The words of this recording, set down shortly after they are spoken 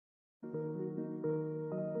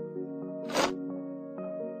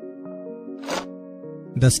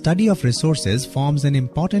The study of resources forms an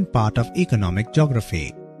important part of economic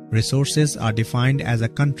geography. Resources are defined as a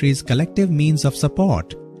country's collective means of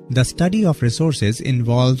support. The study of resources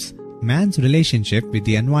involves man's relationship with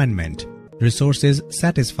the environment. Resources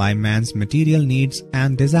satisfy man's material needs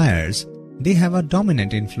and desires. They have a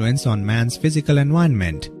dominant influence on man's physical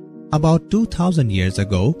environment. About 2000 years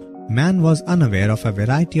ago, man was unaware of a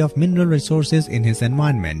variety of mineral resources in his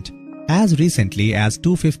environment. As recently as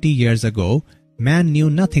 250 years ago, man knew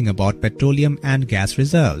nothing about petroleum and gas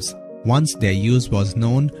reserves. Once their use was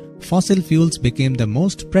known, fossil fuels became the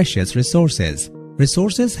most precious resources.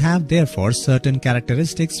 Resources have therefore certain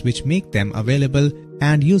characteristics which make them available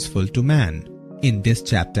and useful to man. In this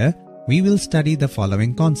chapter, we will study the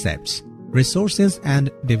following concepts: resources and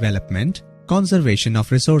development, conservation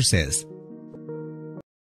of resources.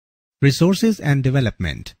 Resources and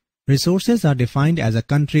development. Resources are defined as a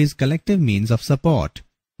country's collective means of support.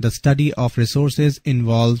 The study of resources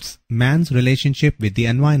involves man's relationship with the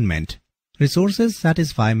environment. Resources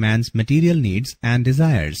satisfy man's material needs and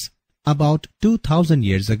desires. About 2000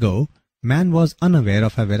 years ago, man was unaware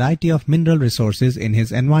of a variety of mineral resources in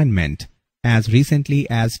his environment. As recently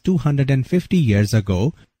as 250 years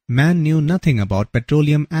ago, man knew nothing about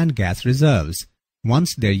petroleum and gas reserves.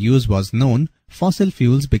 Once their use was known, fossil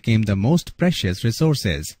fuels became the most precious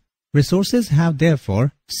resources. Resources have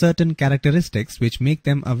therefore certain characteristics which make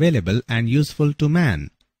them available and useful to man.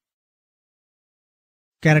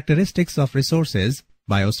 Characteristics of resources.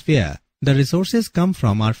 Biosphere. The resources come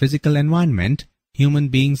from our physical environment. Human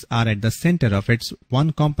beings are at the center of its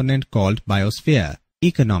one component called biosphere.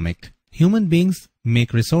 Economic. Human beings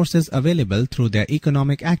make resources available through their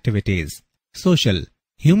economic activities. Social.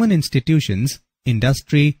 Human institutions,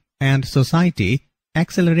 industry, and society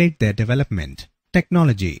accelerate their development.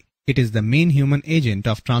 Technology. It is the main human agent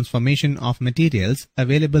of transformation of materials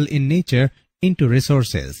available in nature into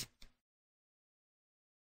resources.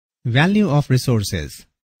 Value of resources.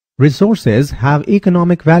 Resources have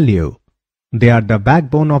economic value. They are the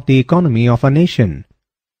backbone of the economy of a nation.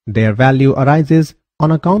 Their value arises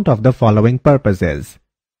on account of the following purposes.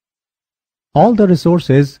 All the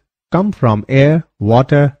resources come from air,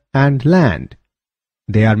 water, and land.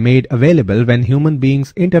 They are made available when human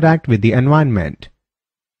beings interact with the environment.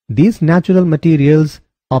 These natural materials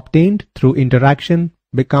obtained through interaction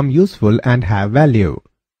become useful and have value.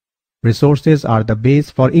 Resources are the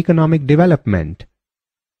base for economic development.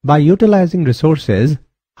 By utilizing resources,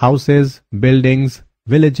 houses, buildings,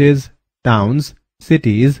 villages, towns,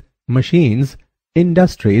 cities, machines,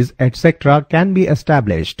 industries, etc. can be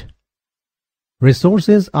established.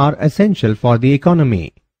 Resources are essential for the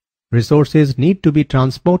economy. Resources need to be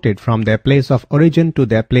transported from their place of origin to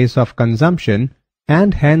their place of consumption,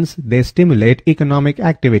 and hence they stimulate economic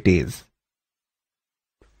activities.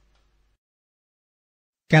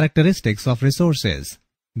 Characteristics of resources.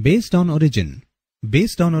 Based on origin.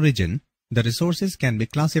 Based on origin, the resources can be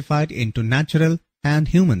classified into natural and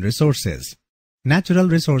human resources. Natural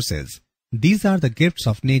resources. These are the gifts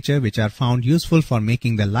of nature which are found useful for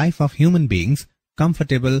making the life of human beings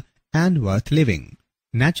comfortable and worth living.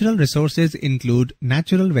 Natural resources include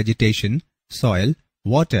natural vegetation, soil,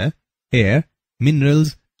 water, air,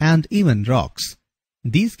 minerals, and even rocks.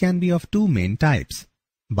 These can be of two main types: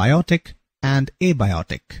 biotic and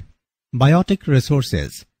abiotic. Biotic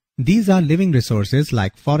resources. These are living resources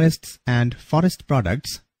like forests and forest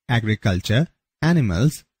products, agriculture,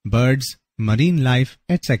 animals, birds, marine life,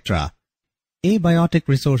 etc. Abiotic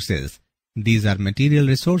resources. These are material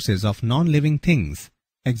resources of non-living things.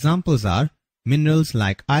 Examples are minerals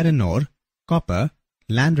like iron ore, copper,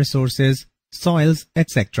 land resources, soils,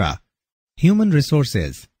 etc. Human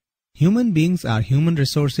resources. Human beings are human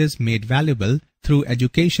resources made valuable through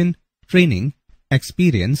education, training,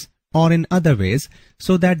 experience, or in other ways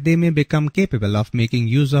so that they may become capable of making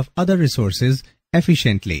use of other resources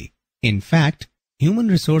efficiently. In fact, human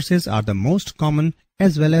resources are the most common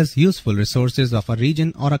as well as useful resources of a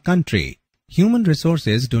region or a country. Human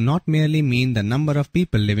resources do not merely mean the number of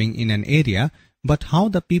people living in an area, but how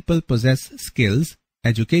the people possess skills,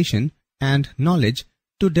 education, and knowledge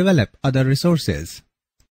to develop other resources.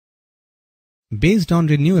 Based on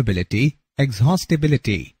renewability,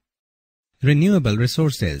 exhaustibility. Renewable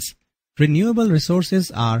resources. Renewable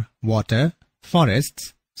resources are water,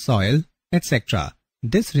 forests, soil, etc.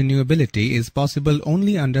 This renewability is possible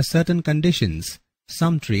only under certain conditions.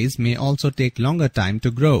 Some trees may also take longer time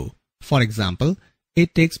to grow. For example,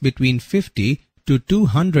 it takes between 50 to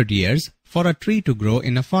 200 years for a tree to grow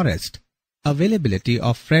in a forest. Availability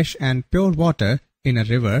of fresh and pure water in a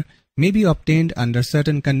river may be obtained under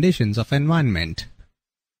certain conditions of environment.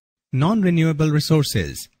 Non-renewable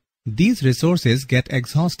resources. These resources get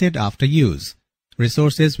exhausted after use.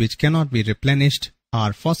 Resources which cannot be replenished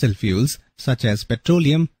are fossil fuels such as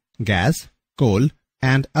petroleum, gas, coal,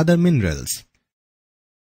 and other minerals.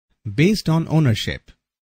 Based on ownership.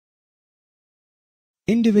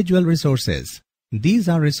 Individual resources. These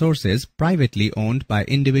are resources privately owned by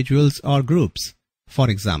individuals or groups. For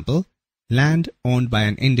example, land owned by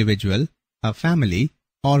an individual, a family,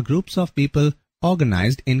 or groups of people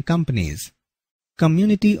organized in companies.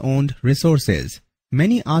 Community-owned resources.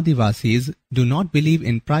 Many Adivasis do not believe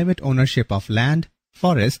in private ownership of land,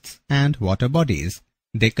 forests, and water bodies.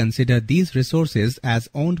 They consider these resources as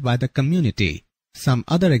owned by the community. Some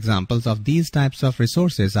other examples of these types of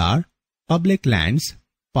resources are public lands,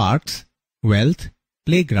 parks, wealth,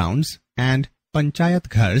 playgrounds, and panchayat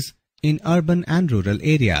ghars in urban and rural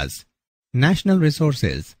areas. National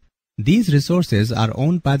resources. These resources are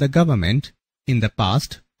owned by the government. In the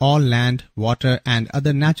past, all land, water, and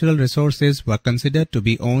other natural resources were considered to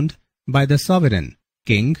be owned by the sovereign,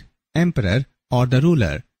 king, emperor, or the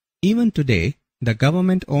ruler. Even today, the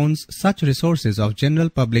government owns such resources of general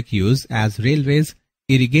public use as railways,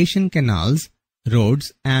 irrigation canals,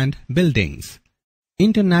 roads, and buildings.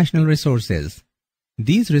 International resources.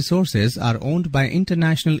 These resources are owned by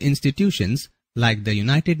international institutions like the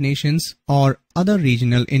United Nations or other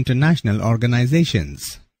regional international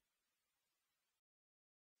organizations.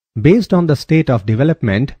 Based on the state of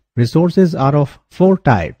development, resources are of 4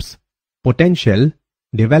 types: potential,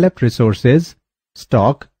 developed resources,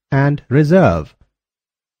 stock, and reserve.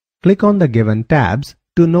 Click on the given tabs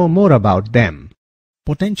to know more about them.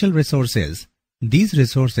 Potential resources. These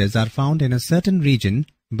resources are found in a certain region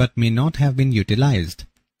but may not have been utilized.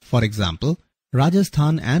 For example,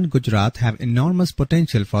 Rajasthan and Gujarat have enormous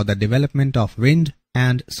potential for the development of wind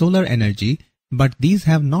and solar energy, but these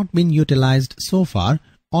have not been utilized so far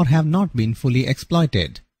or have not been fully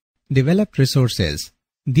exploited. Developed resources.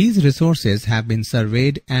 These resources have been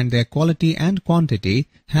surveyed and their quality and quantity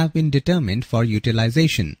have been determined for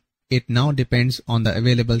utilization. It now depends on the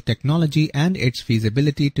available technology and its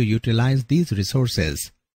feasibility to utilize these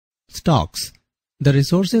resources. Stocks. The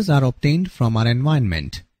resources are obtained from our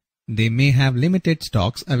environment. They may have limited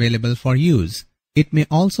stocks available for use. It may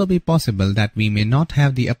also be possible that we may not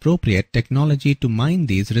have the appropriate technology to mine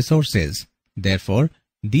these resources. Therefore,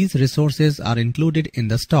 these resources are included in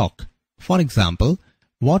the stock. For example,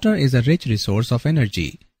 water is a rich resource of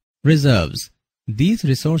energy. Reserves. These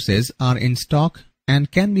resources are in stock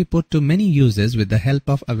and can be put to many uses with the help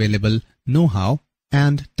of available know-how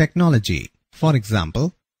and technology. For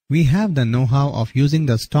example, we have the know-how of using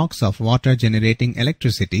the stocks of water generating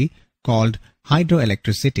electricity called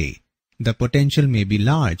hydroelectricity. The potential may be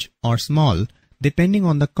large or small depending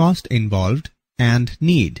on the cost involved and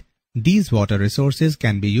need. These water resources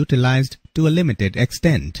can be utilized to a limited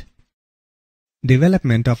extent.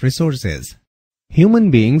 Development of resources. Human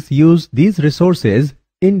beings use these resources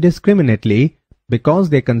indiscriminately because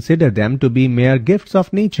they consider them to be mere gifts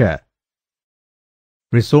of nature.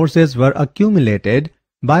 Resources were accumulated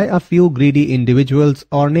by a few greedy individuals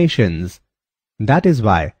or nations. That is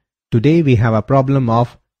why today we have a problem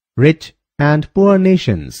of rich and poor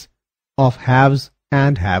nations, of haves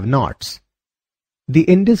and have-nots. The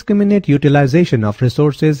indiscriminate utilization of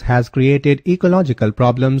resources has created ecological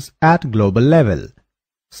problems at global level.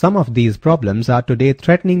 Some of these problems are today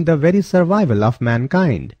threatening the very survival of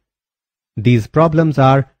mankind. These problems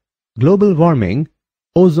are global warming,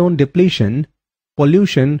 ozone depletion,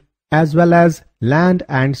 pollution, as well as land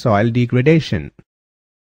and soil degradation.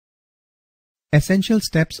 Essential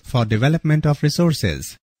steps for development of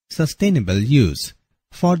resources. Sustainable use.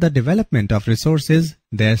 For the development of resources,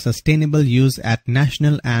 their sustainable use at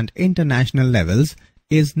national and international levels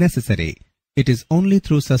is necessary. It is only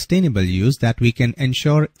through sustainable use that we can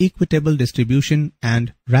ensure equitable distribution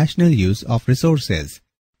and rational use of resources.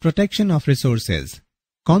 Protection of resources.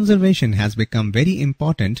 Conservation has become very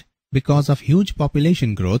important because of huge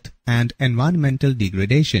population growth and environmental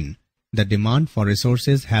degradation. The demand for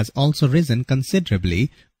resources has also risen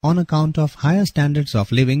considerably on account of higher standards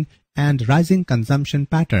of living and rising consumption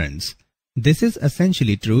patterns. This is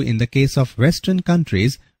essentially true in the case of Western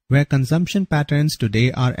countries where consumption patterns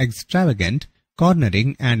today are extravagant,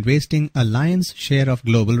 cornering and wasting a lion's share of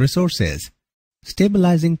global resources.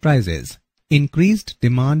 Stabilizing prices. Increased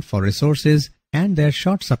demand for resources and their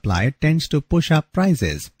short supply tends to push up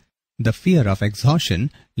prices. The fear of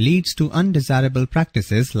exhaustion leads to undesirable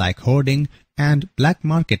practices like hoarding and black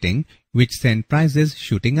marketing, which send prices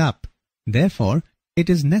shooting up. Therefore, it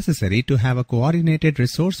is necessary to have a coordinated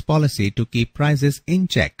resource policy to keep prices in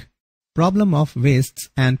check. Problem of wastes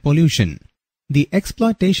and pollution. The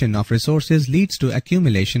exploitation of resources leads to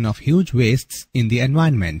accumulation of huge wastes in the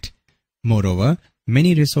environment. Moreover,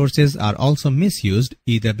 many resources are also misused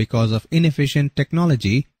either because of inefficient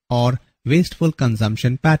technology or wasteful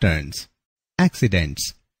consumption patterns.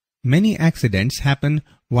 Accidents. Many accidents happen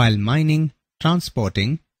while mining,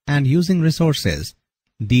 transporting, and using resources.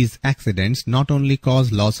 These accidents not only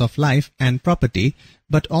cause loss of life and property,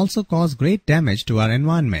 but also cause great damage to our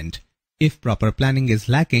environment. If proper planning is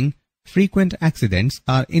lacking, frequent accidents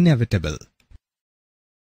are inevitable.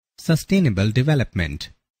 Sustainable development.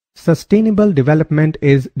 Sustainable development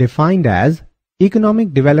is defined as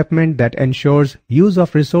economic development that ensures use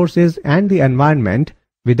of resources and the environment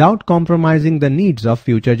without compromising the needs of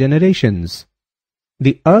future generations.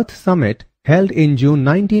 The Earth Summit, held in June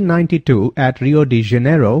 1992 at Rio de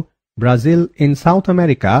Janeiro, Brazil in South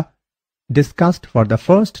America, discussed for the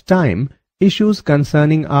first time issues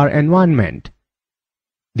concerning our environment.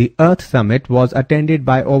 The Earth Summit was attended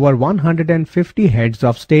by over 150 heads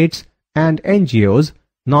of states and NGOs,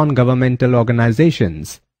 non-governmental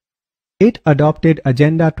organizations. It adopted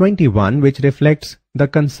Agenda 21, which reflects the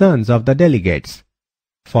concerns of the delegates.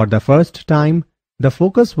 For the first time, the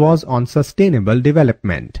focus was on sustainable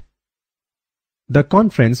development. The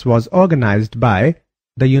conference was organized by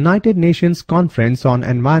the United Nations Conference on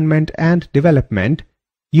Environment and Development,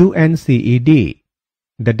 UNCED.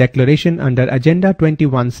 The declaration under Agenda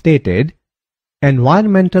 21 stated,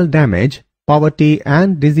 "Environmental damage, poverty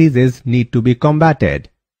and diseases need to be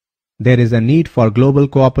combated. There is a need for global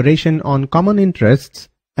cooperation on common interests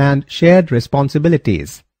and shared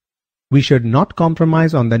responsibilities. We should not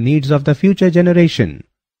compromise on the needs of the future generation.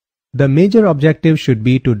 The major objective should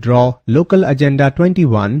be to draw local Agenda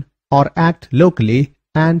 21 or act locally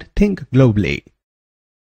and think globally."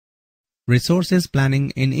 Resources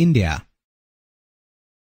planning in India.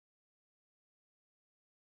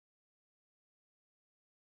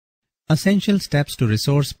 Essential steps to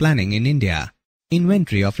resource planning in India.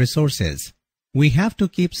 Inventory of resources. We have to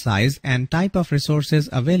keep size and type of resources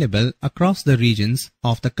available across the regions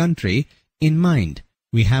of the country in mind.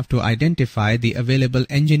 We have to identify the available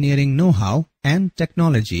engineering know-how and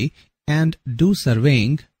technology and do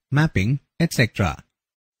surveying, mapping, etc.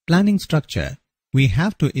 Planning structure. We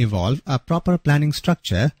have to evolve a proper planning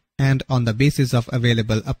structure and on the basis of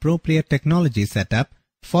available appropriate technology setup,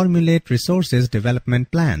 formulate resources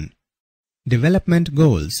development plan. Development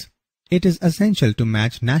goals. It is essential to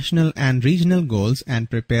match national and regional goals and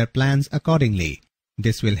prepare plans accordingly.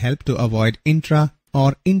 This will help to avoid intra-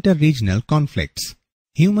 or inter-regional conflicts.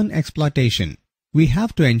 Human exploitation. We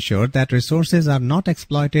have to ensure that resources are not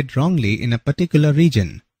exploited wrongly in a particular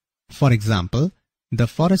region. For example, the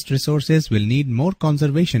forest resources will need more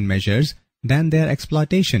conservation measures than their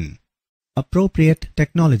exploitation. Appropriate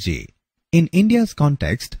technology. In India's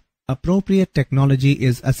context, appropriate technology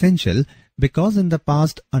is essential because in the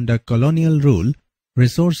past, under colonial rule,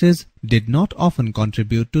 resources did not often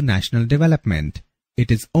contribute to national development. It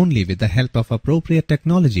is only with the help of appropriate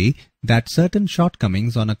technology that certain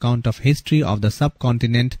shortcomings on account of history of the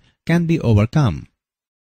subcontinent can be overcome.